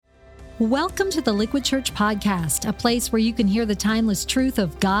Welcome to the Liquid Church Podcast, a place where you can hear the timeless truth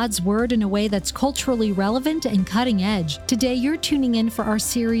of God's Word in a way that's culturally relevant and cutting edge. Today, you're tuning in for our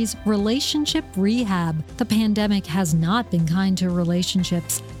series, Relationship Rehab. The pandemic has not been kind to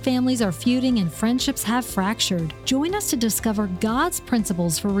relationships. Families are feuding and friendships have fractured. Join us to discover God's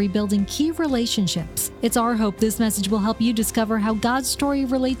principles for rebuilding key relationships. It's our hope this message will help you discover how God's story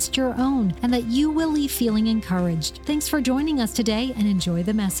relates to your own and that you will leave feeling encouraged. Thanks for joining us today and enjoy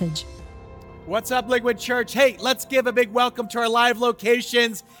the message. What's up, Liquid Church? Hey, let's give a big welcome to our live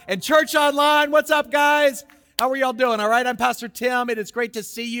locations and Church Online. What's up, guys? How are y'all doing? All right, I'm Pastor Tim. It is great to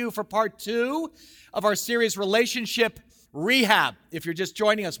see you for part 2 of our series, Relationship Rehab. If you're just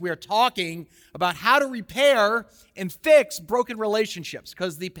joining us, we are talking about how to repair and fix broken relationships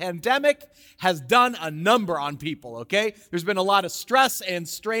because the pandemic has done a number on people, okay? There's been a lot of stress and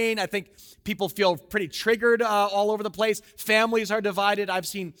strain. I think people feel pretty triggered all over the place. Families are divided. I've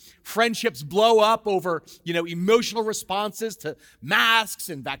seen friendships blow up over, emotional responses to masks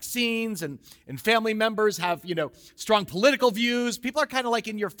and vaccines, and family members have, strong political views. People are kind of like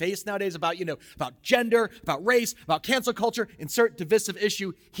in your face nowadays about gender, about race, about cancel culture, insert divisive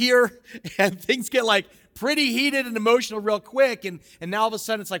issue here, and things get like pretty heated and emotional real quick, and now all of a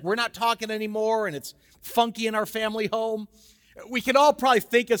sudden it's like we're not talking anymore, and it's funky in our family home. We can all probably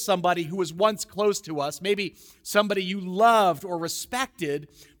think of somebody who was once close to us, maybe somebody you loved or respected,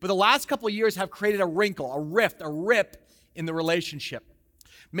 but the last couple of years have created a wrinkle, a rift, a rip in the relationship.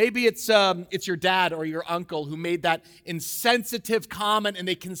 Maybe it's your dad or your uncle who made that insensitive comment and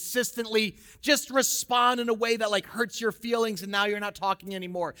they consistently just respond in a way that like hurts your feelings and now you're not talking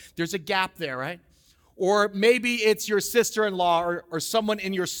anymore. There's a gap there, right? Or maybe it's your sister-in-law or someone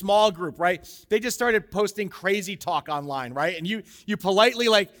in your small group, right? They just started posting crazy talk online, right? And you politely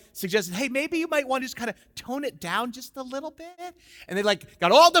suggested, hey, maybe you might want to just kind of tone it down just a little bit. And they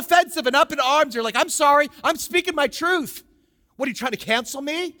got all defensive and up in arms. They're like, I'm sorry, I'm speaking my truth. What, are you trying to cancel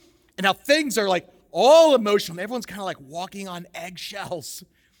me? And now things are all emotional. Everyone's kind of walking on eggshells.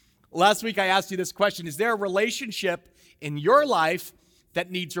 Last week I asked you this question: is there a relationship in your life that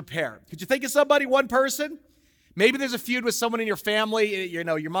needs repair? Could you think of somebody, one person? Maybe there's a feud with someone in your family,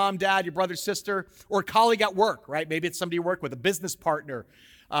 your mom, dad, your brother, sister, or a colleague at work, right? Maybe it's somebody you work with, a business partner.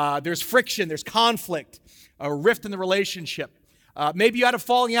 There's friction, there's conflict, a rift in the relationship. Maybe you had a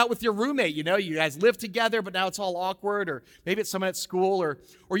falling out with your roommate, you guys live together, but now it's all awkward. Or maybe it's someone at school,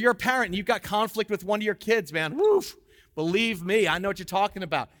 or you're a parent and you've got conflict with one of your kids, man. Woof, believe me, I know what you're talking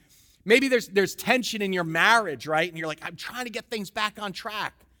about. Maybe there's tension in your marriage, right? And you're like, I'm trying to get things back on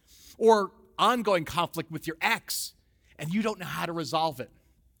track. Or ongoing conflict with your ex, and you don't know how to resolve it.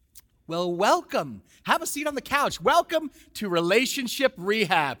 Well, welcome. Have a seat on the couch. Welcome to Relationship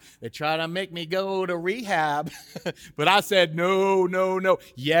Rehab. They try to make me go to rehab, but I said, no.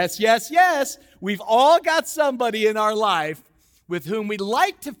 Yes. We've all got somebody in our life with whom we'd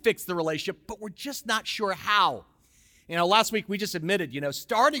like to fix the relationship, but we're just not sure how. Last week we just admitted,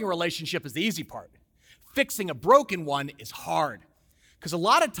 starting a relationship is the easy part. Fixing a broken one is hard. Because a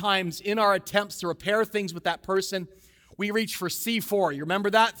lot of times in our attempts to repair things with that person, we reach for C4. You remember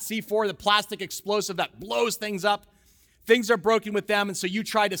that? C4, the plastic explosive that blows things up. Things are broken with them, and so you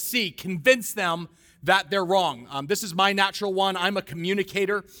try to convince them that they're wrong. This is my natural one. I'm a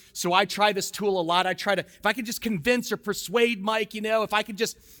communicator, so I try this tool a lot. If I could just convince or persuade Mike, if I could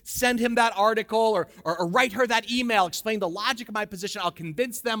just send him that article or write her that email, explain the logic of my position, I'll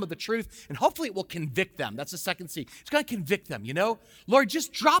convince them of the truth, and hopefully it will convict them. That's the second C. It's going to convict them, Lord,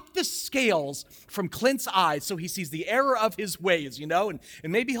 just drop the scales from Clint's eyes so he sees the error of his ways, and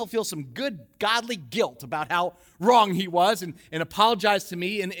maybe he'll feel some good godly guilt about how wrong he was and apologize to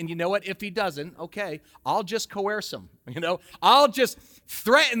me, and you know what? If he doesn't, okay, I'll just coerce him, I'll just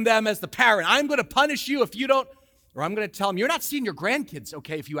threaten them as the parent. I'm going to punish you if you don't, or I'm going to tell them, you're not seeing your grandkids,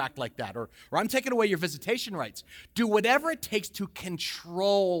 okay, if you act like that, or I'm taking away your visitation rights. Do whatever it takes to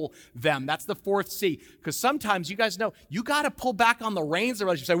control them. That's the fourth C, because sometimes you guys know, you got to pull back on the reins of the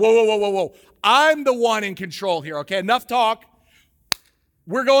relationship. Say, whoa. I'm the one in control here, okay? Enough talk.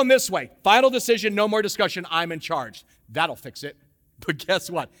 We're going this way. Final decision, no more discussion. I'm in charge. That'll fix it. But guess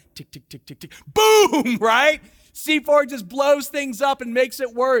what? Tick, tick, tick, tick, tick. Boom, right? C4 just blows things up and makes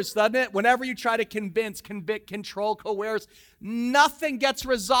it worse, doesn't it? Whenever you try to convince, convict, control, coerce, nothing gets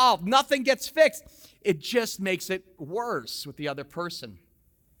resolved. Nothing gets fixed. It just makes it worse with the other person.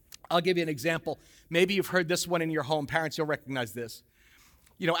 I'll give you an example. Maybe you've heard this one in your home. Parents, you'll recognize this.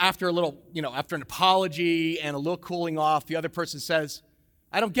 After an apology and a little cooling off, the other person says,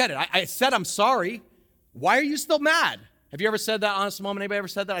 I don't get it. I said I'm sorry. Why are you still mad? Have you ever said that, honest moment? Anybody ever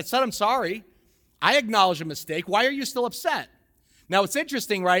said that? I said I'm sorry. I acknowledge a mistake. Why are you still upset? Now, what's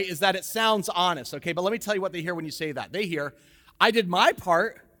interesting, right, is that it sounds honest, okay? But let me tell you what they hear when you say that. They hear, I did my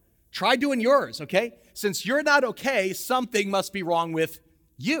part, try doing yours, okay? Since you're not okay, something must be wrong with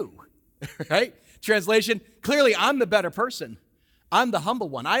you, right? Translation, clearly I'm the better person. I'm the humble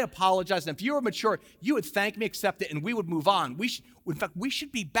one. I apologize. And if you were mature, you would thank me, accept it, and we would move on. In fact, we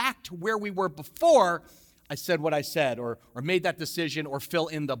should be back to where we were before I said what I said or made that decision or fill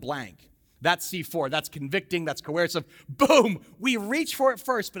in the blank. That's C4. That's convicting. That's coercive. Boom! We reach for it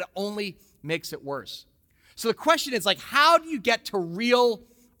first, but it only makes it worse. So the question is, how do you get to real,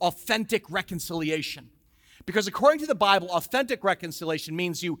 authentic reconciliation? Because according to the Bible, authentic reconciliation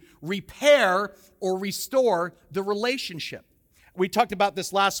means you repair or restore the relationship. We talked about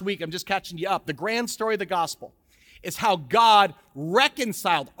this last week. I'm just catching you up. The grand story of the gospel is how God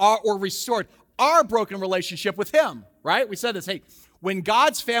reconciled or restored our broken relationship with him, right? We said this, hey, when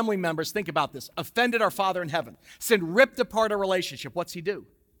God's family members, think about this, offended our Father in heaven, sin ripped apart our relationship, what's he do?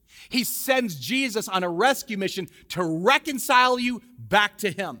 He sends Jesus on a rescue mission to reconcile you back to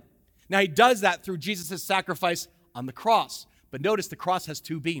him. Now, he does that through Jesus' sacrifice on the cross. But notice the cross has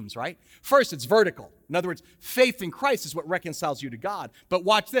two beams, right? First, it's vertical. In other words, faith in Christ is what reconciles you to God. But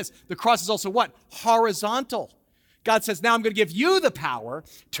watch this. The cross is also what? Horizontal. God says, now I'm going to give you the power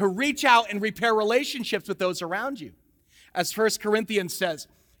to reach out and repair relationships with those around you. As 1 Corinthians says,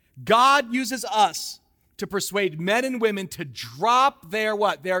 God uses us to persuade men and women to drop their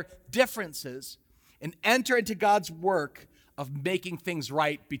what? Their differences and enter into God's work of making things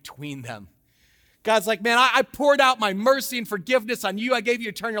right between them. God's like, man, I poured out my mercy and forgiveness on you. I gave you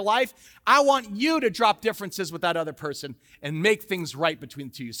eternal life. I want you to drop differences with that other person and make things right between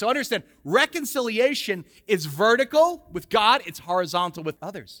the two of you. So understand, reconciliation is vertical with God. It's horizontal with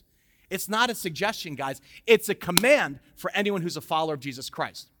others. It's not a suggestion, guys. It's a command for anyone who's a follower of Jesus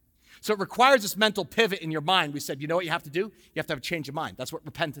Christ. So it requires this mental pivot in your mind. We said, you know what you have to do? You have to have a change of mind. That's what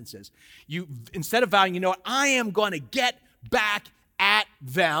repentance is. You, instead of vowing, you know what, I am going to get back at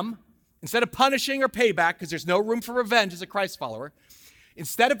them, instead of punishing or payback, because there's no room for revenge as a Christ follower,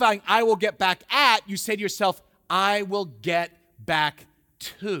 instead of vowing, I will get back at, you say to yourself, I will get back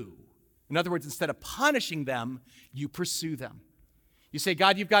to. In other words, instead of punishing them, you pursue them. You say,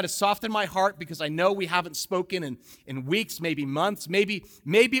 God, you've got to soften my heart because I know we haven't spoken in weeks, maybe months. Maybe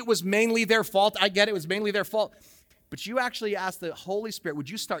it was mainly their fault. I get it was mainly their fault. But you actually ask the Holy Spirit, would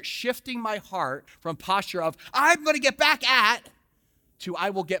you start shifting my heart from posture of, I'm going to get back at, to I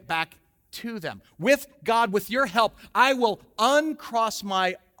will get back to them. With God, with your help, I will uncross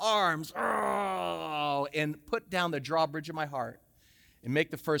my arms and put down the drawbridge of my heart and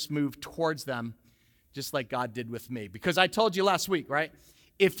make the first move towards them, just like God did with me. Because I told you last week, right?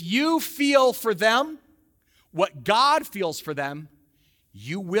 If you feel for them what God feels for them,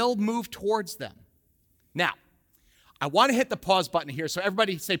 you will move towards them. Now, I want to hit the pause button here. So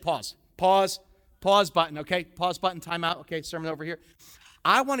everybody say pause. Pause button, okay? Pause button, time out. Okay, sermon over here.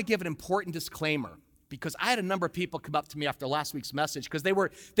 I want to give an important disclaimer because I had a number of people come up to me after last week's message because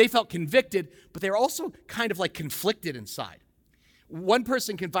they felt convicted, but they were also kind of like conflicted inside. One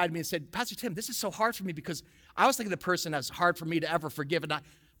person confided me and said, Pastor Tim, this is so hard for me because I was thinking the person that's hard for me to ever forgive. And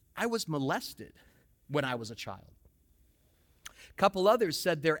I was molested when I was a child. A couple others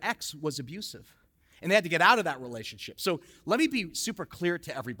said their ex was abusive and they had to get out of that relationship. So let me be super clear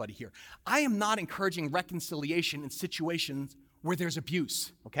to everybody here. I am not encouraging reconciliation in situations where there's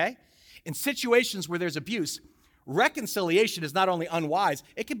abuse, okay? In situations where there's abuse, reconciliation is not only unwise,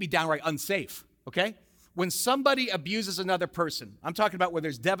 it can be downright unsafe, okay? When somebody abuses another person, I'm talking about where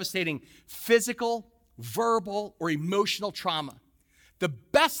there's devastating physical, verbal, or emotional trauma. The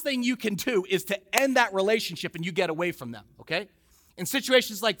best thing you can do is to end that relationship and you get away from them, okay? In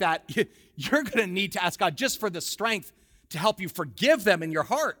situations like that, you're going to need to ask God just for the strength to help you forgive them in your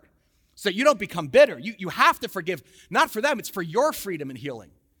heart so that you don't become bitter. You have to forgive, not for them, it's for your freedom and healing.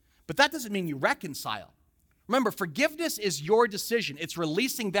 But that doesn't mean you reconcile. Remember, forgiveness is your decision. It's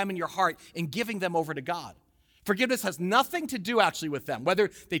releasing them in your heart and giving them over to God. Forgiveness has nothing to do actually with them. Whether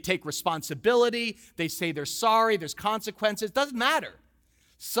they take responsibility, they say they're sorry, there's consequences, doesn't matter.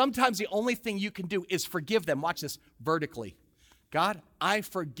 Sometimes the only thing you can do is forgive them. Watch this vertically. God, I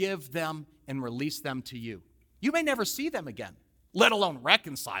forgive them and release them to you. You may never see them again, let alone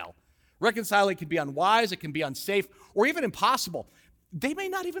reconcile. Reconciling can be unwise, it can be unsafe, or even impossible. They may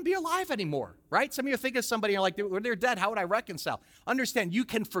not even be alive anymore, right? Some of you think of somebody and you're like, they're dead, how would I reconcile? Understand, you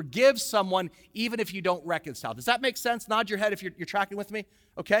can forgive someone even if you don't reconcile. Does that make sense? Nod your head if you're tracking with me.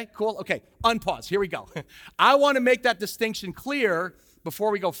 Okay, cool. Okay, unpause. Here we go. I want to make that distinction clear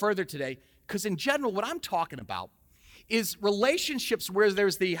before we go further today, because in general, what I'm talking about is relationships where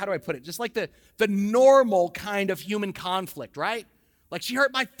there's the, how do I put it? Just like the normal kind of human conflict, right? Like, she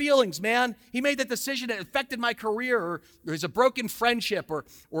hurt my feelings, man. He made that decision that affected my career, or there's a broken friendship, or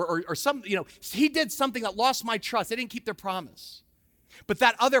some, he did something that lost my trust. They didn't keep their promise. But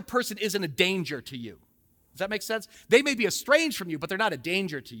that other person isn't a danger to you. Does that make sense? They may be estranged from you, but they're not a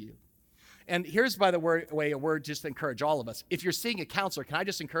danger to you. And here's, by the way, a word just to encourage all of us. If you're seeing a counselor, can I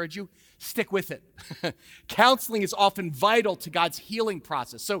just encourage you? Stick with it. Counseling is often vital to God's healing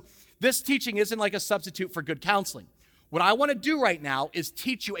process. So this teaching isn't like a substitute for good counseling. What I want to do right now is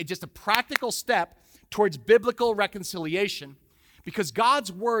teach you just a practical step towards biblical reconciliation, because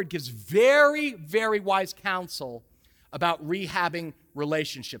God's word gives very, very wise counsel about rehabbing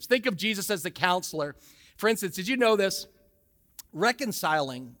relationships. Think of Jesus as the counselor. For instance, did you know this?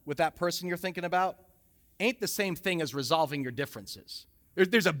 Reconciling with that person you're thinking about ain't the same thing as resolving your differences.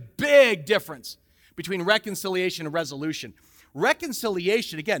 There's a big difference between reconciliation and resolution.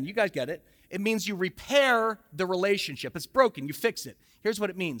 Reconciliation, again, you guys get it. It means you repair the relationship. It's broken, you fix it. Here's what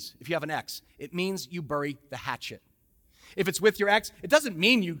it means if you have an ex. It means you bury the hatchet. If it's with your ex, it doesn't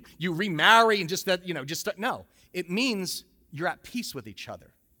mean you remarry and no. It means you're at peace with each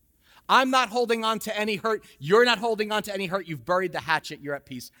other. I'm not holding on to any hurt. You're not holding on to any hurt. You've buried the hatchet. You're at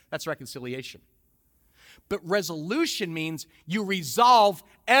peace. That's reconciliation. But resolution means you resolve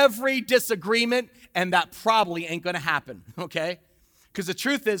every disagreement, and that probably ain't going to happen, okay? Because the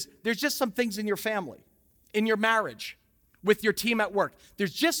truth is, there's just some things in your family, in your marriage, with your team at work.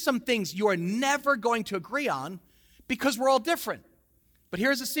 There's just some things you are never going to agree on because we're all different. But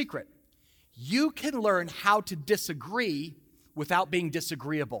here's a secret. You can learn how to disagree without being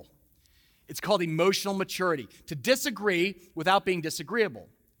disagreeable. It's called emotional maturity, to disagree without being disagreeable.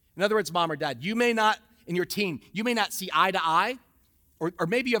 In other words, mom or dad, you may not, in your teen, you may not see eye to eye, or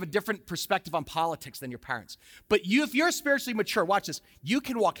maybe you have a different perspective on politics than your parents. But if you're spiritually mature, watch this, you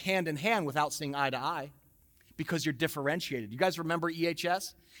can walk hand in hand without seeing eye to eye because you're differentiated. You guys remember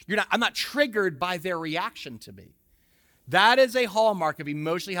EHS? I'm not triggered by their reaction to me. That is a hallmark of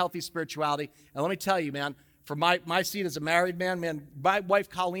emotionally healthy spirituality. And let me tell you, man, from my seat as a married man, my wife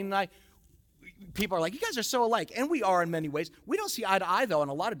Colleen and I, people are like, you guys are so alike. And we are in many ways. We don't see eye to eye, though, on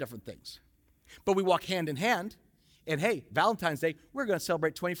a lot of different things. But we walk hand in hand. And hey, Valentine's Day, we're going to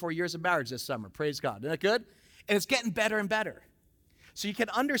celebrate 24 years of marriage this summer. Praise God. Isn't that good? And it's getting better and better. So you can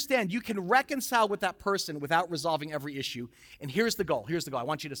understand, you can reconcile with that person without resolving every issue. And here's the goal. Here's the goal. I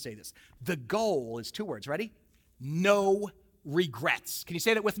want you to say this. The goal is 2 words. Ready? No regrets. Can you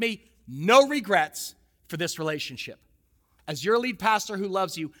say that with me? No regrets for this relationship. As your lead pastor who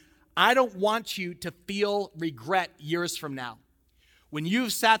loves you, I don't want you to feel regret years from now. When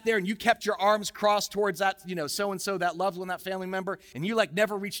you've sat there and you kept your arms crossed towards that, so-and-so, that loved one, that family member, and you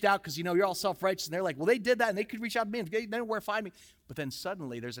never reached out because, you're all self-righteous, and they're like, well, they did that, and they could reach out to me, and they know where to find me. But then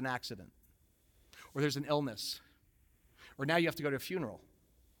suddenly there's an accident, or there's an illness, or now you have to go to a funeral.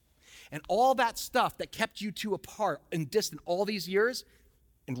 And all that stuff that kept you two apart and distant all these years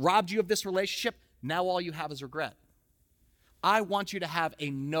and robbed you of this relationship, now all you have is regret. I want you to have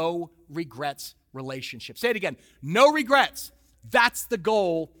a no regrets relationship. Say it again. No regrets. That's the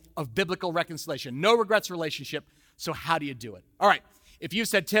goal of biblical reconciliation. No regrets relationship. So how do you do it? All right. If you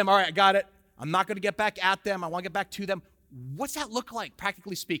said, Tim, all right, I got it. I'm not going to get back at them. I want to get back to them. What's that look like,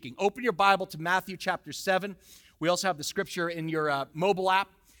 practically speaking? Open your Bible to Matthew chapter 7. We also have the scripture in your mobile app.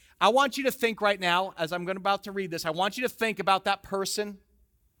 I want you to think right now, as I'm about to read this, I want you to think about that person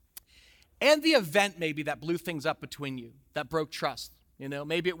and the event maybe that blew things up between you, that broke trust.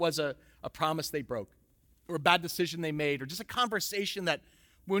 Maybe it was a promise they broke, or a bad decision they made, or just a conversation that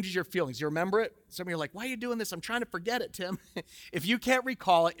wounded your feelings. You remember it? Some of you are like, why are you doing this? I'm trying to forget it, Tim. If you can't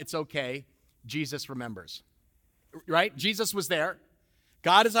recall it, it's okay. Jesus remembers, right? Jesus was there.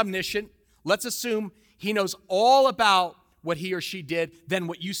 God is omniscient. Let's assume he knows all about what he or she did, then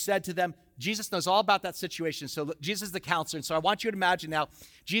what you said to them. Jesus knows all about that situation. So Jesus is the counselor. And so I want you to imagine now,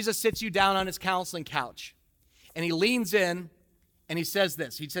 Jesus sits you down on his counseling couch, and he leans in, and he says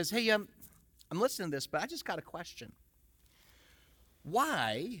this. He says, hey, I'm listening to this, but I just got a question.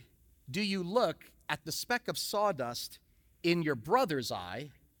 Why do you look at the speck of sawdust in your brother's eye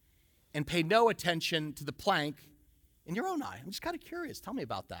and pay no attention to the plank in your own eye? I'm just kind of curious. Tell me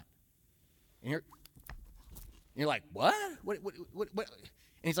about that. And you're like, what? What?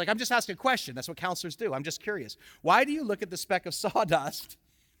 And he's like, I'm just asking a question. That's what counselors do. I'm just curious. Why do you look at the speck of sawdust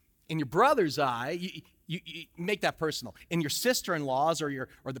in your brother's eye? You make that personal. In your sister-in-law's or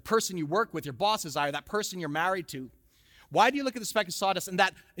the person you work with, your boss's eye, or that person you're married to. Why do you look at the speck of sawdust in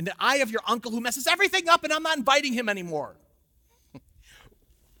the eye of your uncle who messes everything up and I'm not inviting him anymore?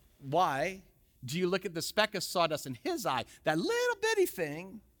 Why do you look at the speck of sawdust in his eye, that little bitty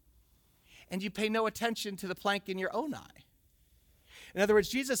thing, and you pay no attention to the plank in your own eye? In other words,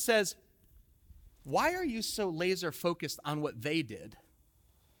 Jesus says, why are you so laser focused on what they did,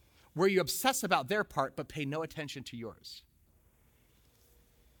 where you obsess about their part but pay no attention to yours?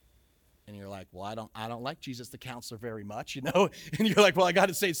 And you're like, well, I don't like Jesus the counselor very much, And you're like, well, I got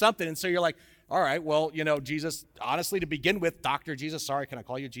to say something. And so you're like, all right, well, Jesus, honestly, to begin with, Dr. Jesus, sorry, can I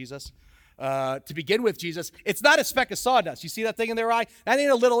call you Jesus? To begin with, Jesus, it's not a speck of sawdust. You see that thing in their eye? That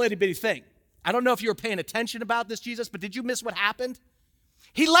ain't a little itty bitty thing. I don't know if you were paying attention about this, Jesus, but did you miss what happened?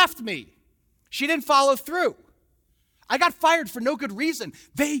 He left me. She didn't follow through. I got fired for no good reason.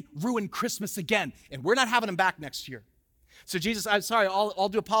 They ruined Christmas again, and we're not having them back next year. So Jesus, I'm sorry, I'll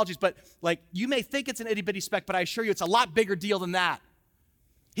do apologies, but you may think it's an itty bitty speck, but I assure you it's a lot bigger deal than that.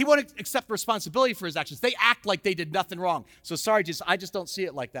 He won't accept responsibility for his actions. They act like they did nothing wrong. So sorry, Jesus, I just don't see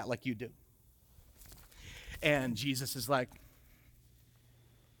it like that, like you do. And Jesus is like,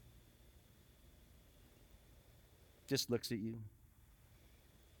 just looks at you.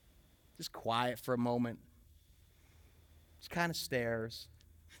 Just quiet for a moment. Just kind of stares.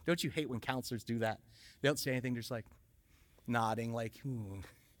 Don't you hate when counselors do that? They don't say anything, they're just like nodding, like, You're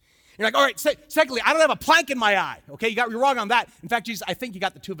like, all right, secondly, I don't have a plank in my eye. Okay, you're wrong on that. In fact, Jesus, I think you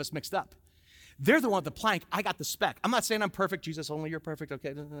got the two of us mixed up. They're the one with the plank. I got the speck. I'm not saying I'm perfect, Jesus, only you're perfect,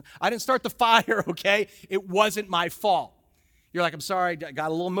 okay? I didn't start the fire, okay? It wasn't my fault. You're like, I'm sorry, I got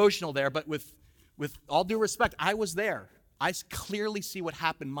a little emotional there, but with all due respect, I was there. I clearly see what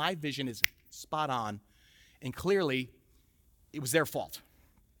happened. My vision is spot on, and clearly it was their fault.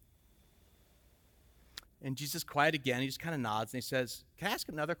 And Jesus quiet again. He just kind of nods, and he says, can I ask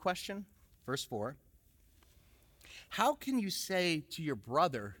another question? Verse 4. How can you say to your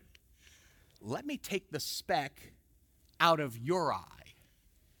brother, let me take the speck out of your eye?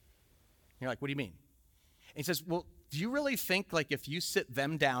 You're like, what do you mean? And he says, well, do you really think if you sit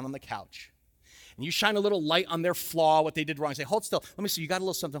them down on the couch and you shine a little light on their flaw, what they did wrong, say, hold still, let me see, you got a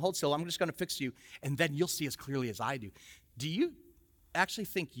little something, hold still, I'm just going to fix you, and then you'll see as clearly as I do. Do you actually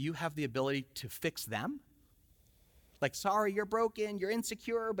think you have the ability to fix them? Sorry, you're broken, you're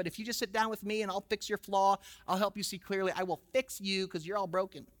insecure, but if you just sit down with me and I'll fix your flaw, I'll help you see clearly, I will fix you because you're all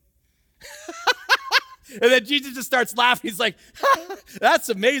broken. And then Jesus just starts laughing. He's like, that's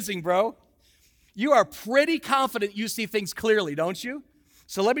amazing, bro. You are pretty confident you see things clearly, don't you?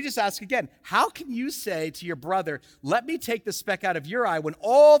 So let me just ask again, how can you say to your brother, let me take the speck out of your eye when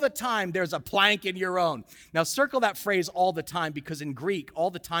all the time there's a plank in your own? Now circle that phrase all the time, because in Greek, all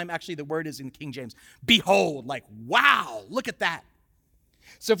the time, actually the word is in King James, behold, wow, look at that.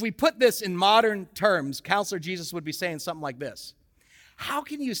 So if we put this in modern terms, Counselor Jesus would be saying something like this. How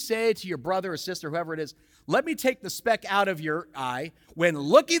can you say to your brother or sister, whoever it is, let me take the speck out of your eye when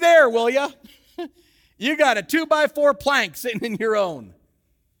looky there, will ya? You got a 2x4 plank sitting in your own.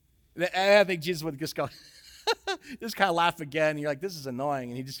 I think Jesus would just go, just kind of laugh again. And you're like, this is annoying.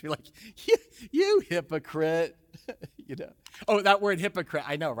 And he'd just be like, you hypocrite. Oh, that word hypocrite,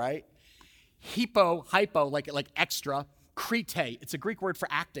 I know, right? Hypo, like extra, krite. It's a Greek word for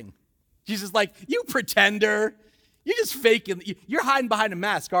acting. Jesus is like, you pretender. You're just faking. You're hiding behind a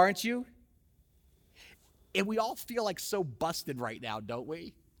mask, aren't you? And we all feel so busted right now, don't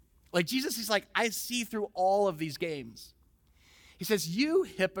we? Jesus is like, I see through all of these games. He says, you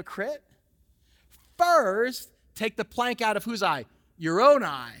hypocrite, first take the plank out of whose eye? Your own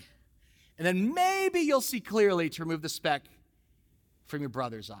eye. And then maybe you'll see clearly to remove the speck from your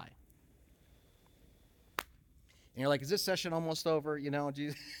brother's eye. And you're like, is this session almost over?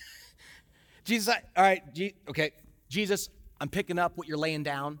 Jesus. All right, okay. Jesus, I'm picking up what you're laying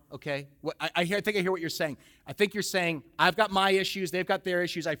down, okay? I think I hear what you're saying. I think you're saying, I've got my issues, they've got their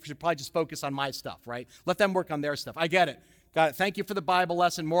issues, I should probably just focus on my stuff, right? Let them work on their stuff. I get it. Got it. Thank you for the Bible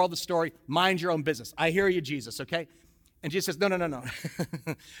lesson. Moral of the story, mind your own business. I hear you, Jesus, okay? And Jesus says, no.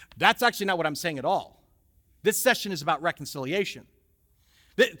 That's actually not what I'm saying at all. This session is about reconciliation.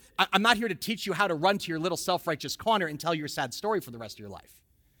 I'm not here to teach you how to run to your little self-righteous corner and tell your sad story for the rest of your life.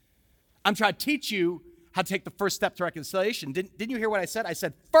 I'm trying to teach you how to take the first step to reconciliation. Didn't you hear what I said? I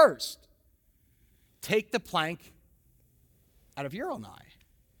said, first, take the plank out of your own eye.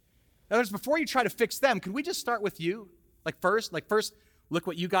 In other words, before you try to fix them, can we just start with you? First, look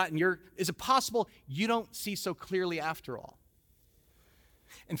what you got in your, is it possible you don't see so clearly after all?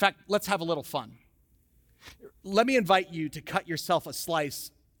 In fact, let's have a little fun. Let me invite you to cut yourself a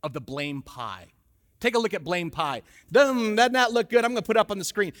slice of the blame pie. Take a look at blame pie. Doesn't that look good? I'm going to put it up on the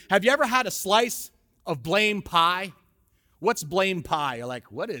screen. Have you ever had a slice of blame pie? What's blame pie? You're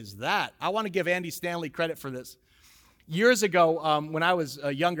like, what is that? I want to give Andy Stanley credit for this. Years ago, when I was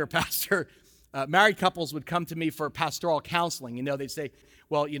a younger pastor, married couples would come to me for pastoral counseling. They'd say,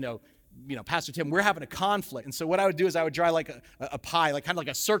 well, Pastor Tim, we're having a conflict. And so what I would do is I would draw like a pie, like kind of like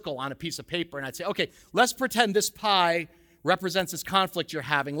a circle on a piece of paper. And I'd say, okay, let's pretend this pie represents this conflict you're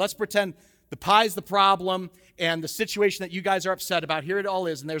having. Let's pretend the pie's the problem and the situation that you guys are upset about. Here it all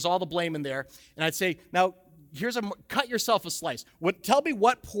is, and there's all the blame in there. And I'd say, now, cut yourself a slice. Tell me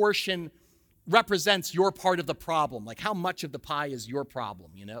what portion represents your part of the problem. Like how much of the pie is your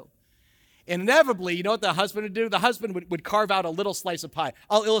problem, And inevitably, you know what the husband would do? The husband would carve out a little slice of pie.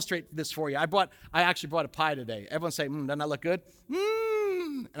 I'll illustrate this for you. I actually brought a pie today. Everyone say, doesn't that look good?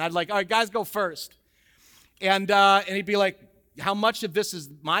 And I'd like, all right, guys, go first. And he'd be like, how much of this is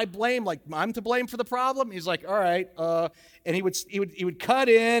my blame? Like I'm to blame for the problem? He's like, all right. And he would cut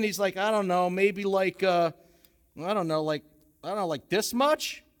in. He's like, I don't know, maybe like, like this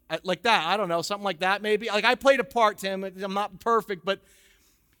much? Like that. I don't know, something like that maybe. Like I played a part, Tim. I'm not perfect, but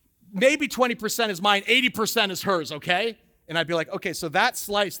maybe 20% is mine, 80% is hers, okay? And I'd be like, okay, so that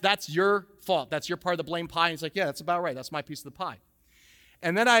slice, that's your fault. That's your part of the blame pie. And he's like, yeah, that's about right. That's my piece of the pie.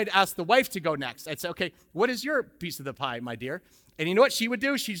 And then I'd ask the wife to go next. I'd say, okay, what is your piece of the pie, my dear? And you know what she would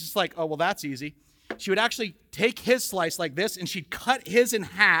do? She's just like, oh, well, that's easy. She would actually take his slice like this, and she'd cut his in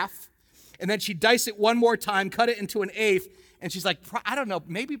half, and then she'd dice it one more time, cut it into an eighth, and she's like, I don't know,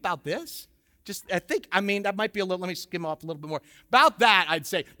 maybe about this? That might be a little, let me skim off a little bit more. About that, I'd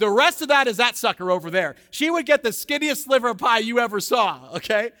say. The rest of that is that sucker over there. She would get the skinniest sliver of pie you ever saw,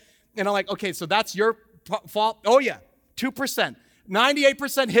 okay? And I'm like, okay, so that's your fault? Oh, yeah, 2%.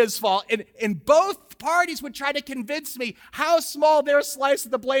 98% his fault. And both parties would try to convince me how small their slice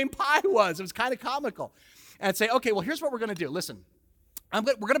of the blame pie was. It was kind of comical. And I'd say, okay, well, here's what we're going to do. Listen, we're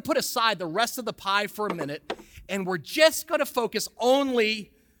going to put aside the rest of the pie for a minute, and we're just going to focus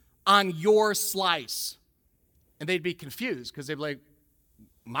only on your slice. And they'd be confused because they'd be like,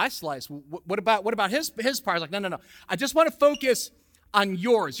 my slice? What about his pie? I was like, no. I just want to focus on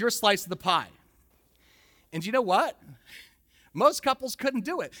your slice of the pie. And you know what? Most couples couldn't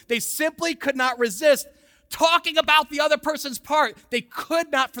do it. They simply could not resist talking about the other person's part. They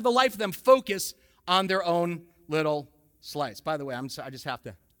could not, for the life of them, focus on their own little slice. By the way, I just have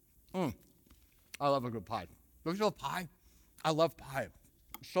to. I love a good pie. Don't you love pie? I love pie.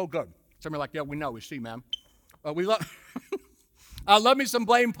 It's so good. Some are like, yeah, we see, man. We love. I love me some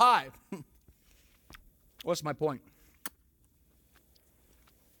blame pie. What's my point?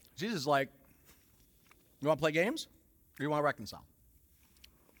 Jesus is like, you want to play games? Or you want to reconcile?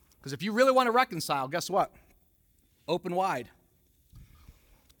 Because if you really want to reconcile, guess what? Open wide.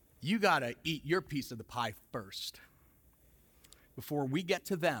 You got to eat your piece of the pie first. Before we get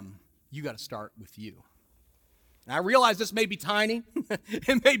to them, you got to start with you. And I realize this may be tiny.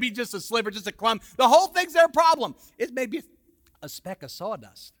 It may be just a sliver, just a crumb. The whole thing's their problem. It may be a speck of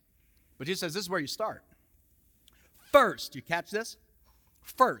sawdust. But Jesus says this is where you start. First, you catch this?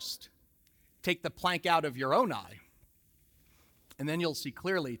 First, take the plank out of your own eye. And then you'll see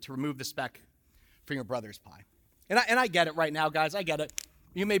clearly to remove the speck from your brother's pie. And I get it right now, guys. I get it.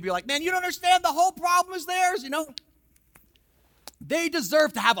 You may be like, man, you don't understand. The whole problem is theirs, They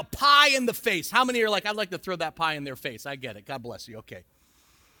deserve to have a pie in the face. How many are like, I'd like to throw that pie in their face? I get it. God bless you. Okay.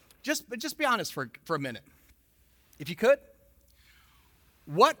 Just be honest for a minute. If you could,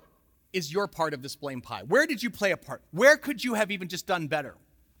 what is your part of this blame pie? Where did you play a part? Where could you have even just done better?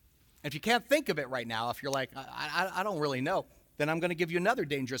 If you can't think of it right now, if you're like, I don't really know, then I'm going to give you another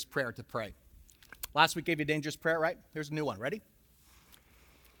dangerous prayer to pray. Last week gave you a dangerous prayer, right? Here's a new one. Ready?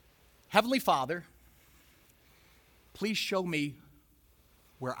 Heavenly Father, please show me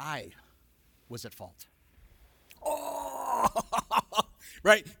where I was at fault. Oh,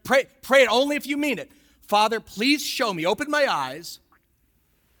 right? Pray it only if you mean it. Father, please show me, open my eyes.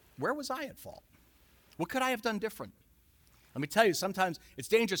 Where was I at fault? What could I have done different? Let me tell you, sometimes it's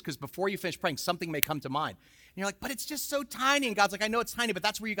dangerous because before you finish praying, something may come to mind. And you're like, but it's just so tiny. And God's like, I know it's tiny, but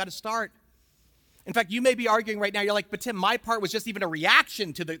that's where you got to start. In fact, you may be arguing right now. You're like, but Tim, my part was just even a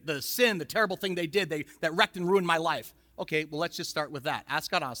reaction to the sin, the terrible thing they did that wrecked and ruined my life. Okay, well, let's just start with that.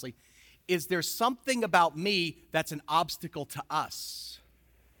 Ask God honestly, is there something about me that's an obstacle to us?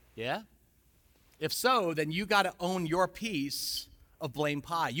 Yeah? If so, then you got to own your piece of blame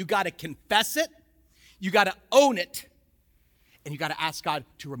pie. You got to confess it. You got to own it. And you got to ask God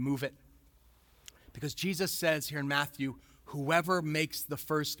to remove it. Because Jesus says here in Matthew, whoever makes the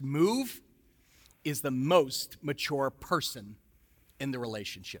first move is the most mature person in the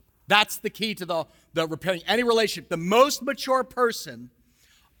relationship. That's the key to the repairing any relationship. The most mature person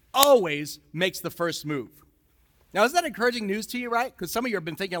always makes the first move. Now, is that encouraging news to you, right? Because some of you have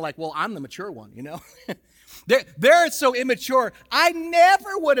been thinking like, well, I'm the mature one, They're so immature. I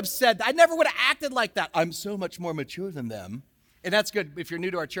never would have said that. I never would have acted like that. I'm so much more mature than them. And that's good. If you're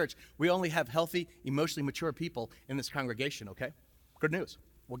new to our church, we only have healthy, emotionally mature people in this congregation, okay? Good news.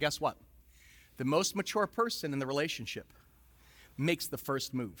 Well, guess what? The most mature person in the relationship makes the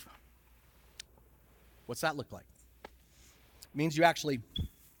first move. What's that look like? It means you actually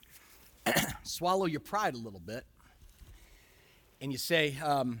swallow your pride a little bit and you say,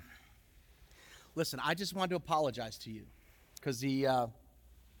 listen, I just wanted to apologize to you because the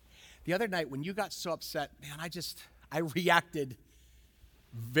other night when you got so upset, man, I reacted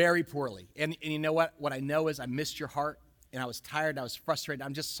very poorly. And you know what? What I know is I missed your heart, and I was tired, and I was frustrated.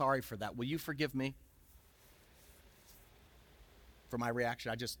 I'm just sorry for that. Will you forgive me for my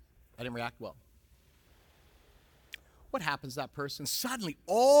reaction? I didn't react well. What happens to that person? Suddenly,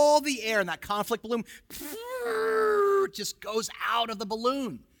 all the air in that conflict balloon just goes out of the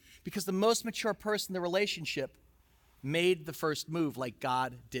balloon because the most mature person in the relationship made the first move like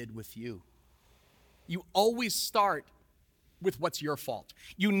God did with you. You always start with what's your fault.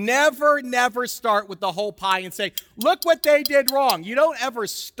 You never start with the whole pie and say, look what they did wrong. You don't ever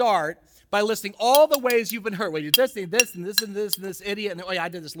start by listing all the ways you've been hurt. Well, you did this and this and this and this idiot. And oh yeah, I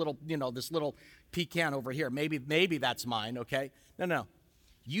did this little pecan over here. Maybe that's mine, okay? No.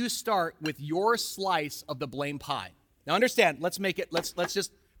 You start with your slice of the blame pie. Now understand, let's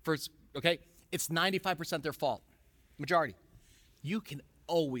just first, okay? It's 95% their fault. Majority. You can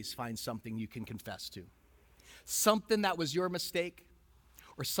always find something you can confess to. Something that was your mistake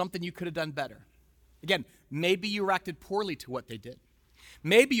or something you could have done better. Again, maybe you reacted poorly to what they did.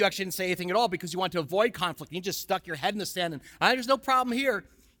 Maybe you actually didn't say anything at all because you want to avoid conflict and you just stuck your head in the sand and there's no problem here.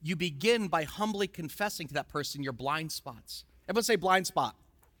 You begin by humbly confessing to that person your blind spots. Everyone say blind spot.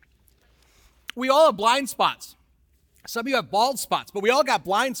 We all have blind spots. Some of you have bald spots, but we all got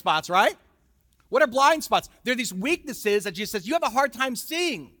blind spots, right? What are blind spots? They're these weaknesses that Jesus says you have a hard time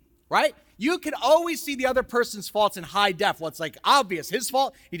seeing, right? You can always see the other person's faults in high def. Well, it's like obvious. His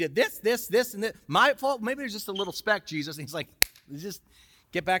fault, he did this, and this. My fault, maybe there's just a little speck, Jesus. And he's like, just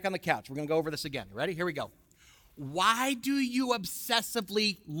get back on the couch. We're going to go over this again. Ready? Here we go. Why do you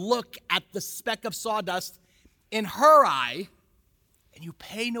obsessively look at the speck of sawdust in her eye and you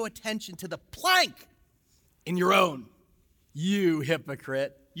pay no attention to the plank in your own? You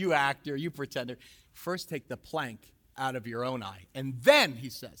hypocrite, you actor, you pretender. First take the plank out of your own eye. And then, he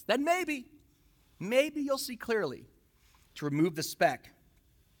says, then maybe you'll see clearly to remove the speck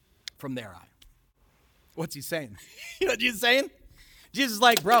from their eye. What's he saying? You know what Jesus is saying? Jesus is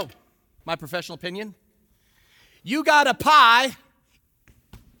like, bro, my professional opinion, you got a pie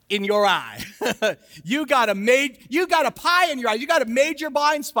in your eye. You got a pie in your eye. You got a major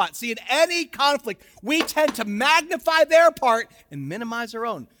blind spot. See, in any conflict, we tend to magnify their part and minimize our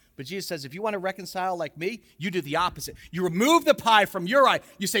own. But Jesus says, if you want to reconcile like me, you do the opposite. You remove the pie from your eye.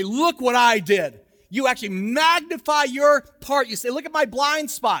 You say, look what I did. You actually magnify your part. You say, look at my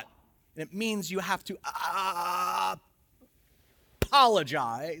blind spot. And it means you have to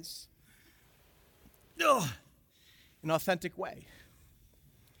apologize in an authentic way.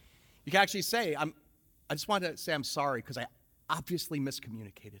 You can actually say, I just wanted to say I'm sorry because I obviously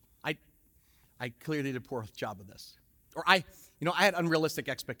miscommunicated. I clearly did a poor job of this. Or I had unrealistic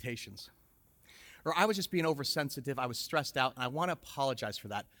expectations. Or I was just being oversensitive. I was stressed out, and I want to apologize for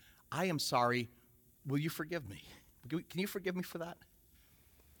that. I am sorry. Will you forgive me? Can you forgive me for that?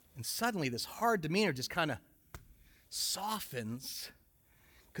 And suddenly this hard demeanor just kind of softens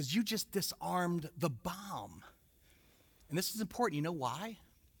because you just disarmed the bomb. And this is important. You know why?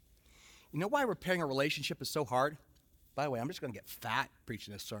 You know why repairing a relationship is so hard? By the way, I'm just going to get fat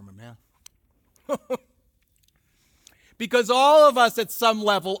preaching this sermon, man. Because all of us at some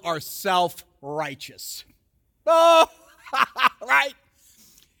level are self-righteous. Oh, right?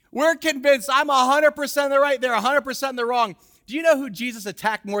 We're convinced I'm 100% in the right, they're 100% in the wrong. Do you know who Jesus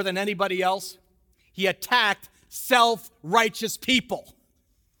attacked more than anybody else? He attacked self-righteous people.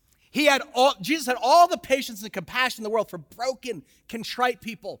 Jesus had all the patience and compassion in the world for broken, contrite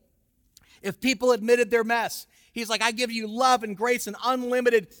people. If people admitted their mess, he's like, I give you love and grace and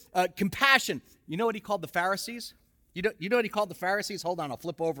unlimited compassion. You know what he called the Pharisees? You know what he called the Pharisees? Hold on, I'll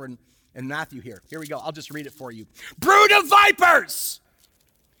flip over in Matthew here. Here we go. I'll just read it for you. Brood of vipers!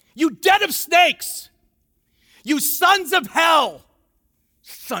 You den of snakes! You sons of hell!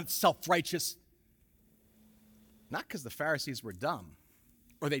 Self-righteous. Not because the Pharisees were dumb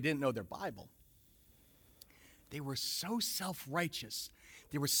or they didn't know their Bible. They were so self-righteous.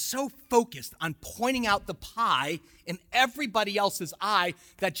 They were so focused on pointing out the pie in everybody else's eye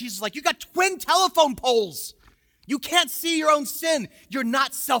that Jesus is like, you got twin telephone poles. You can't see your own sin. You're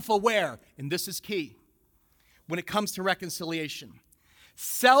not self-aware. And this is key when it comes to reconciliation.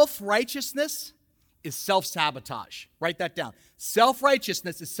 Self-righteousness is self-sabotage. Write that down.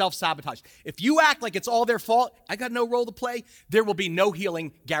 Self-righteousness is self-sabotage. If you act like it's all their fault, I got no role to play, there will be no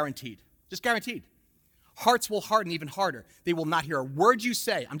healing guaranteed. Just guaranteed. Hearts will harden even harder. They will not hear a word you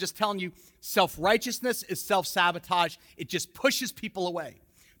say. I'm just telling you, self-righteousness is self-sabotage. It just pushes people away.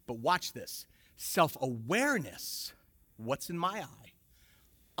 But watch this. Self-awareness, what's in my eye,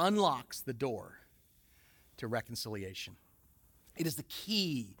 unlocks the door to reconciliation. It is the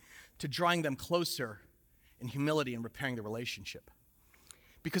key to drawing them closer in humility and repairing the relationship.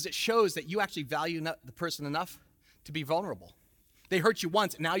 Because it shows that you actually value the person enough to be vulnerable. They hurt you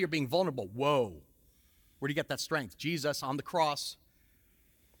once, and now you're being vulnerable. Whoa. Where do you get that strength? Jesus on the cross.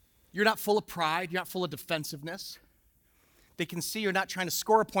 You're not full of pride. You're not full of defensiveness. They can see you're not trying to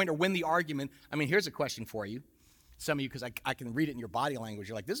score a point or win the argument. I mean, here's a question for you. Some of you, because I can read it in your body language.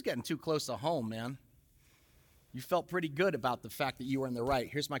 You're like, this is getting too close to home, man. You felt pretty good about the fact that you were in the right.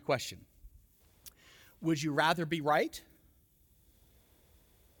 Here's my question. Would you rather be right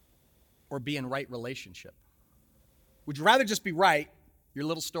or be in right relationship? Would you rather just be right, your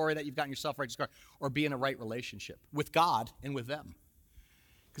little story that you've got in your self-righteous car, or be in a right relationship with God and with them?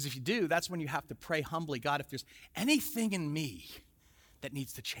 Because if you do, that's when you have to pray humbly, God, if there's anything in me that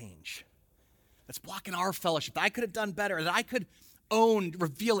needs to change, that's blocking our fellowship, that I could have done better, that I could own,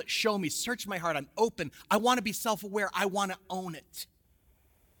 reveal it, show me, search my heart, I'm open, I want to be self-aware, I want to own it.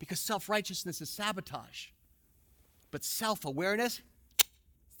 Because self-righteousness is sabotage. But self-awareness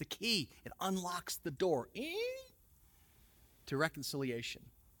is the key. It unlocks the door to reconciliation.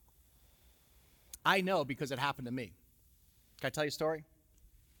 I know because it happened to me. Can I tell you a story?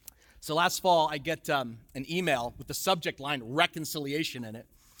 So last fall, I get an email with the subject line, reconciliation, in it.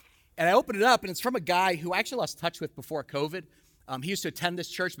 And I open it up, and it's from a guy who I actually lost touch with before COVID. He used to attend this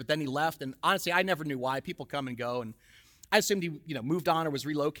church, but then he left. And honestly, I never knew why. People come and go. And I assumed he moved on or was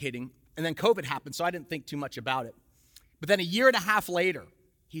relocating. And then COVID happened, so I didn't think too much about it. But then a year and a half later,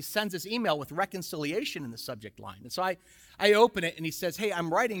 he sends this email with reconciliation in the subject line. And so I open it, and he says, hey,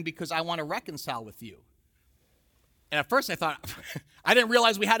 I'm writing because I want to reconcile with you. And at first I thought, I didn't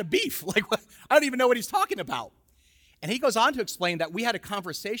realize we had a beef. Like, what? I don't even know what he's talking about. And he goes on to explain that we had a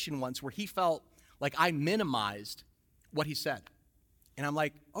conversation once where he felt like I minimized what he said. And I'm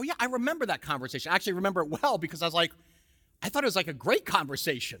like, oh yeah, I remember that conversation. I actually remember it well because I thought it was like a great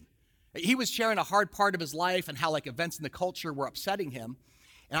conversation. He was sharing a hard part of his life and how like events in the culture were upsetting him.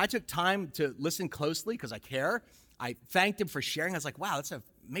 And I took time to listen closely because I care. I thanked him for sharing. I was like, wow, that's an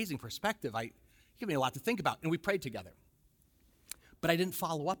amazing perspective. He gave me a lot to think about. And we prayed together. But I didn't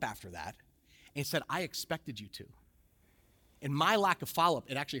follow up after that. And he said, I expected you to. And my lack of follow-up,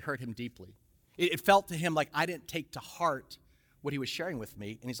 it actually hurt him deeply. It felt to him like I didn't take to heart what he was sharing with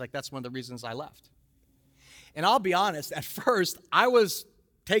me. And he's like, that's one of the reasons I left. And I'll be honest, at first, I was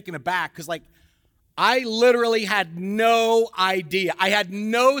taken aback because I literally had no idea. I had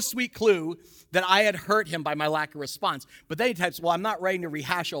no sweet clue that I had hurt him by my lack of response. But then he types, well, I'm not writing to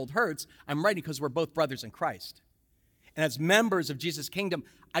rehash old hurts. I'm writing because we're both brothers in Christ. And as members of Jesus' kingdom,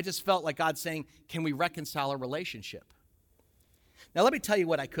 I just felt like God saying, can we reconcile our relationship? Now, let me tell you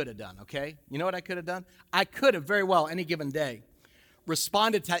what I could have done, okay? You know what I could have done? I could have very well, any given day,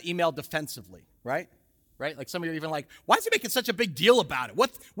 responded to that email defensively, right? Like some of you are even like, why is he making such a big deal about it?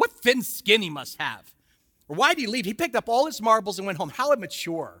 What thin skin he must have. Or why did he leave? He picked up all his marbles and went home. How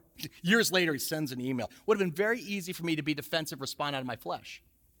immature. Years later, he sends an email. Would have been very easy for me to be defensive, respond out of my flesh.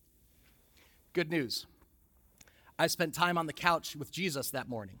 Good news. I spent time on the couch with Jesus that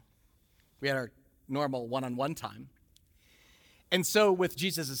morning. We had our normal one-on-one time. And so with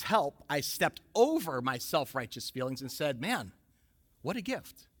Jesus' help, I stepped over my self-righteous feelings and said, man, what a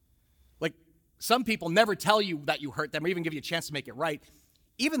gift. Like, some people never tell you that you hurt them or even give you a chance to make it right.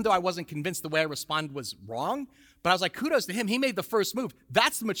 Even though I wasn't convinced the way I responded was wrong, but I was like, kudos to him. He made the first move.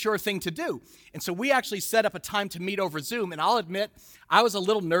 That's the mature thing to do. And so we actually set up a time to meet over Zoom. And I'll admit, I was a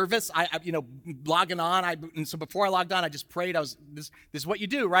little nervous. Logging on. And so before I logged on, I just prayed. This is what you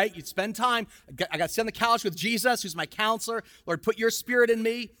do, right? You spend time. I got to sit on the couch with Jesus, who's my counselor. Lord, put your spirit in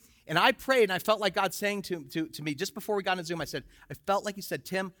me. And I prayed, and I felt like God saying to me just before we got on Zoom, I felt like he said,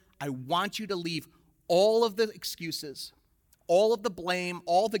 Tim, I want you to leave all of the excuses, all of the blame,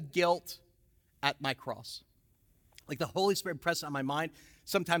 all the guilt at my cross. Like the Holy Spirit pressed on my mind.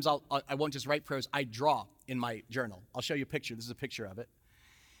 Sometimes I won't just write prayers. I draw in my journal. I'll show you a picture. This is a picture of it.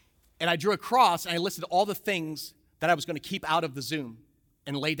 And I drew a cross, and I listed all the things that I was going to keep out of the Zoom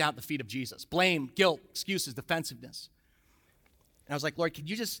and lay down at the feet of Jesus. Blame, guilt, excuses, defensiveness. And I was like, Lord, could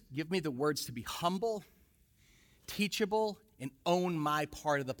you just give me the words to be humble, teachable, and own my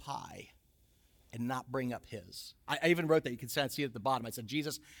part of the pie? and not bring up his. I even wrote that. You can see it at the bottom. I said,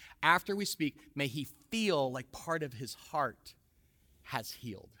 Jesus, after we speak, may he feel like part of his heart has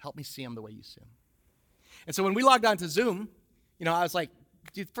healed. Help me see him the way you see him. And so when we logged on to Zoom, I was like,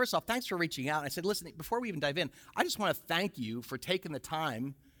 dude, first off, thanks for reaching out. And I said, listen, before we even dive in, I just want to thank you for taking the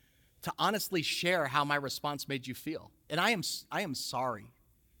time to honestly share how my response made you feel. And I am sorry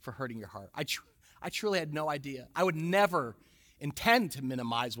for hurting your heart. I truly had no idea. I would never intend to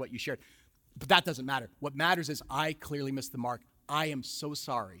minimize what you shared. But that doesn't matter. What matters is I clearly missed the mark. I am so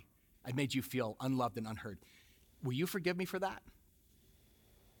sorry I made you feel unloved and unheard. Will you forgive me for that?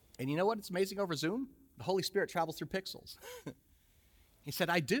 And you know what? It's amazing over Zoom. The Holy Spirit travels through pixels. He said,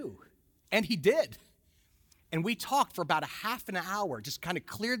 I do. And he did. And we talked for about a half an hour, just kind of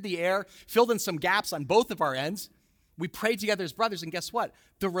cleared the air, filled in some gaps on both of our ends. We prayed together as brothers, and guess what?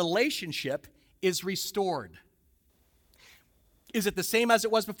 The relationship is restored. Is it the same as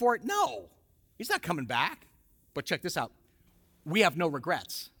it was before? No. He's not coming back. But check this out. We have no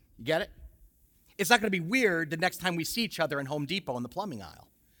regrets. You get it? It's not going to be weird the next time we see each other in Home Depot in the plumbing aisle.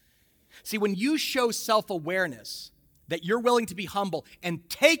 See, when you show self-awareness, that you're willing to be humble and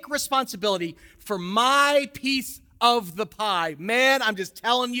take responsibility for my piece of the pie, man, I'm just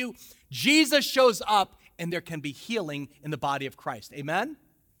telling you, Jesus shows up and there can be healing in the body of Christ. Amen?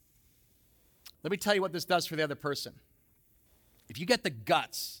 Let me tell you what this does for the other person. If you get the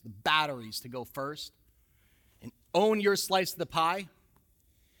guts, the batteries to go first and own your slice of the pie,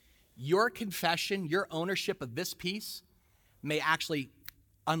 your confession, your ownership of this piece may actually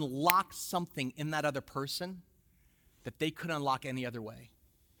unlock something in that other person that they couldn't unlock any other way.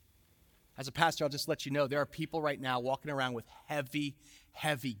 As a pastor, I'll just let you know, there are people right now walking around with heavy,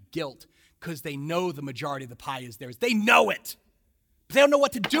 heavy guilt because they know the majority of the pie is theirs. They know it. But they don't know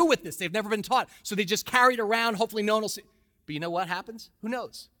what to do with this. They've never been taught. So they just carry it around. Hopefully no one will see. But you know what happens? Who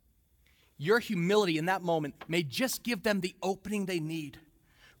knows? Your humility in that moment may just give them the opening they need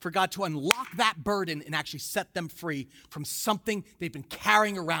for God to unlock that burden and actually set them free from something they've been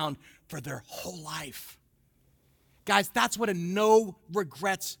carrying around for their whole life. Guys, that's what a no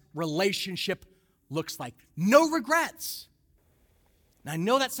regrets relationship looks like. No regrets. Now, I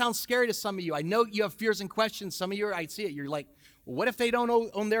know that sounds scary to some of you. I know you have fears and questions. Some of you, I see it. You're like, well, what if they don't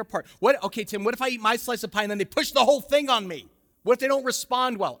own their part? Okay, Tim, what if I eat my slice of pie and then they push the whole thing on me? What if they don't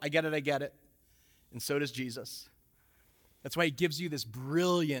respond well? I get it. And so does Jesus. That's why he gives you this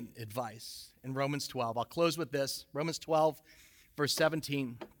brilliant advice in Romans 12. I'll close with this. Romans 12, verse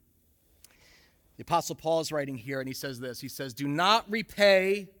 17. The Apostle Paul is writing here, and he says this. He says, do not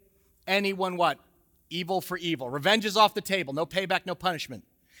repay anyone what? Evil for evil. Revenge is off the table. No payback, no punishment.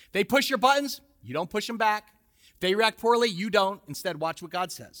 They push your buttons, you don't push them back. If they react poorly, you don't. Instead, watch what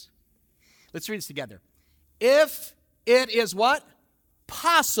God says. Let's read this together. If it is what?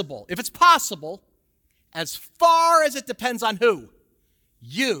 Possible. If it's possible, as far as it depends on who?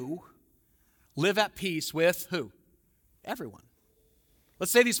 You live at peace with who? Everyone.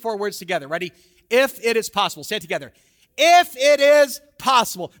 Let's say these four words together. Ready? If it is possible. Say it together. If it is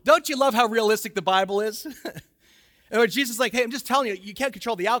possible. Don't you love how realistic the Bible is? And Jesus is like, hey, I'm just telling you, you can't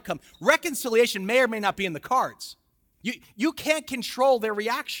control the outcome. Reconciliation may or may not be in the cards. You can't control their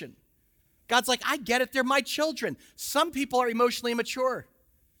reaction. God's like, I get it. They're my children. Some people are emotionally immature.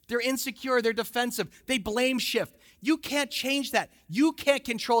 They're insecure. They're defensive. They blame shift. You can't change that. You can't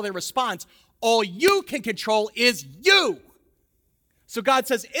control their response. All you can control is you. So God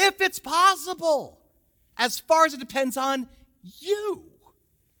says, if it's possible, as far as it depends on you,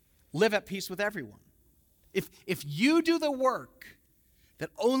 live at peace with everyone. If you do the work that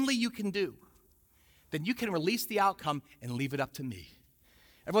only you can do, then you can release the outcome and leave it up to me.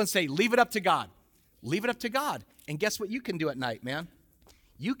 Everyone say, leave it up to God. Leave it up to God. And guess what you can do at night, man?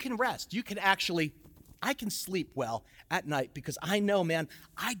 You can rest. I can sleep well at night because I know, man,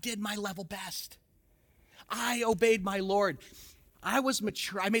 I did my level best. I obeyed my Lord. I was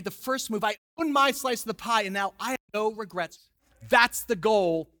mature. I made the first move. I owned my slice of the pie, and now I have no regrets. That's the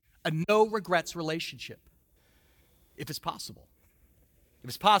goal, a no regrets relationship, if it's possible. If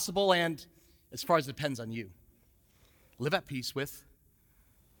it's possible, and as far as it depends on you, live at peace with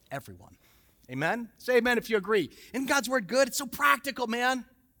everyone. Amen? Say amen if you agree. Isn't God's word good? It's so practical, man.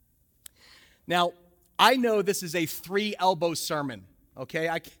 Now, I know this is a 3 elbow sermon, okay?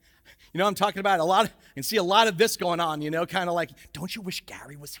 I'm talking about a lot. I can see a lot of this going on, kind of like, don't you wish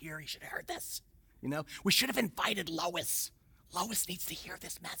Gary was here? He should have heard this. We should have invited Lois. Lois needs to hear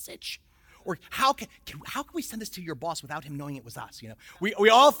this message. Or how can we send this to your boss without him knowing it was us? We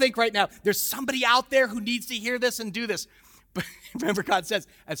all think right now, there's somebody out there who needs to hear this and do this. But remember, God says,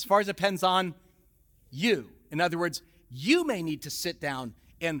 as far as it depends on you. In other words, you may need to sit down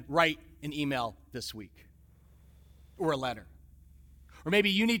and write an email this week or a letter. Or maybe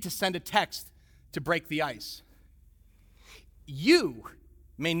you need to send a text to break the ice. You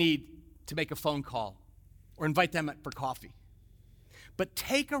may need to make a phone call or invite them for coffee. But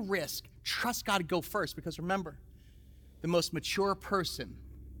take a risk. Trust God to go first, because remember, the most mature person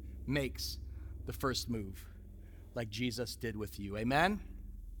makes the first move, like Jesus did with you. Amen?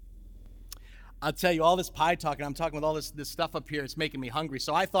 I'll tell you, all this pie talking, I'm talking with all this stuff up here, it's making me hungry.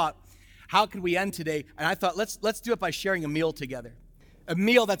 So I thought, how could we end today? And I thought, let's do it by sharing a meal together. A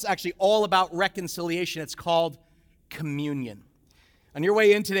meal that's actually all about reconciliation. It's called communion. On your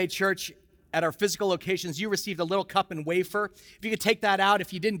way in today, church, at our physical locations, you received a little cup and wafer. If you could take that out,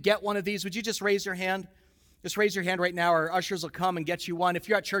 if you didn't get one of these, would you just raise your hand? Just raise your hand right now. Our ushers will come and get you one. If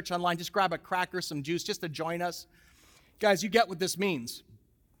you're at church online, just grab a cracker, some juice, just to join us. Guys, you get what this means.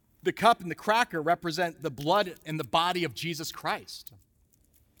 The cup and the cracker represent the blood and the body of Jesus Christ.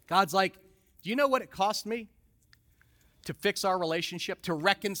 God's like, do you know what it cost me to fix our relationship, to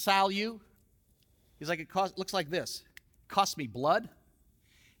reconcile you? He's like, looks like this. It cost me blood,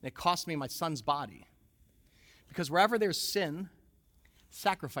 and it cost me my son's body. Because wherever there's sin,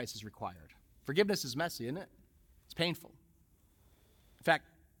 sacrifice is required. Forgiveness is messy, isn't it? It's painful. In fact,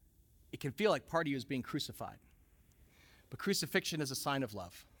 it can feel like part of you is being crucified. But crucifixion is a sign of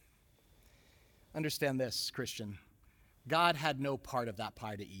love. Understand this, Christian. God had no part of that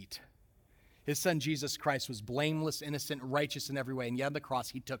pie to eat. His son Jesus Christ was blameless, innocent, righteous in every way. And yet on the cross,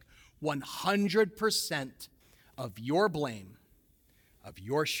 he took 100% of your blame, of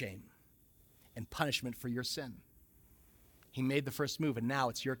your shame, and punishment for your sin. He made the first move, and now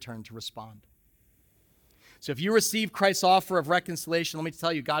it's your turn to respond. So if you receive Christ's offer of reconciliation, let me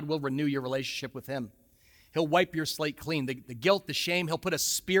tell you, God will renew your relationship with him. He'll wipe your slate clean. The guilt, the shame, he'll put a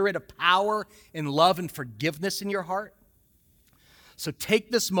spirit of power and love and forgiveness in your heart. So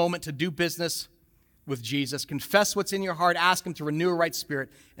take this moment to do business with Jesus. Confess what's in your heart. Ask him to renew a right spirit,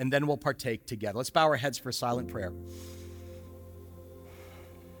 and then we'll partake together. Let's bow our heads for a silent prayer.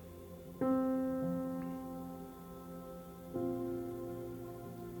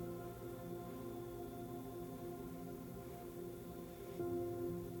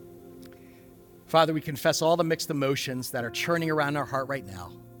 Father, we confess all the mixed emotions that are churning around our heart right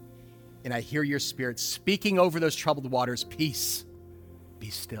now. And I hear your spirit speaking over those troubled waters. Peace, be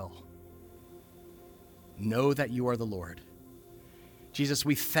still. Know that you are the Lord. Jesus,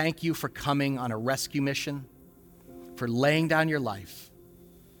 we thank you for coming on a rescue mission, for laying down your life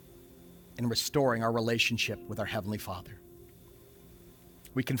and restoring our relationship with our Heavenly Father.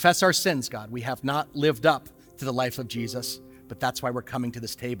 We confess our sins, God. We have not lived up to the life of Jesus, but that's why we're coming to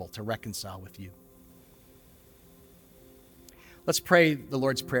this table to reconcile with you. Let's pray the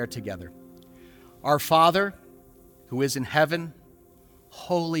Lord's Prayer together. Our Father, who is in heaven,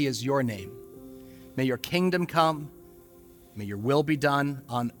 holy is your name. May your kingdom come. May your will be done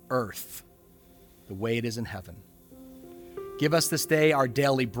on earth the way it is in heaven. Give us this day our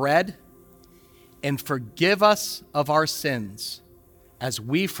daily bread, and forgive us of our sins as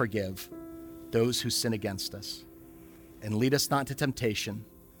we forgive those who sin against us. And lead us not into temptation,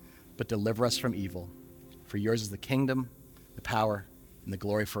 but deliver us from evil. For yours is the kingdom, the power, and the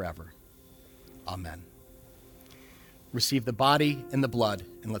glory forever. Amen. Receive the body and the blood,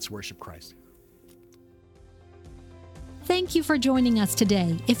 and let's worship Christ. Thank you for joining us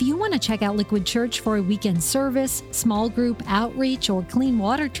today. If you want to check out Liquid Church for a weekend service, small group outreach, or clean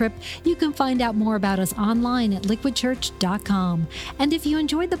water trip, you can find out more about us online at liquidchurch.com. And if you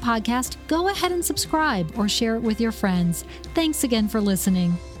enjoyed the podcast, go ahead and subscribe or share it with your friends. Thanks again for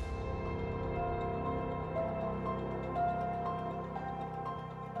listening.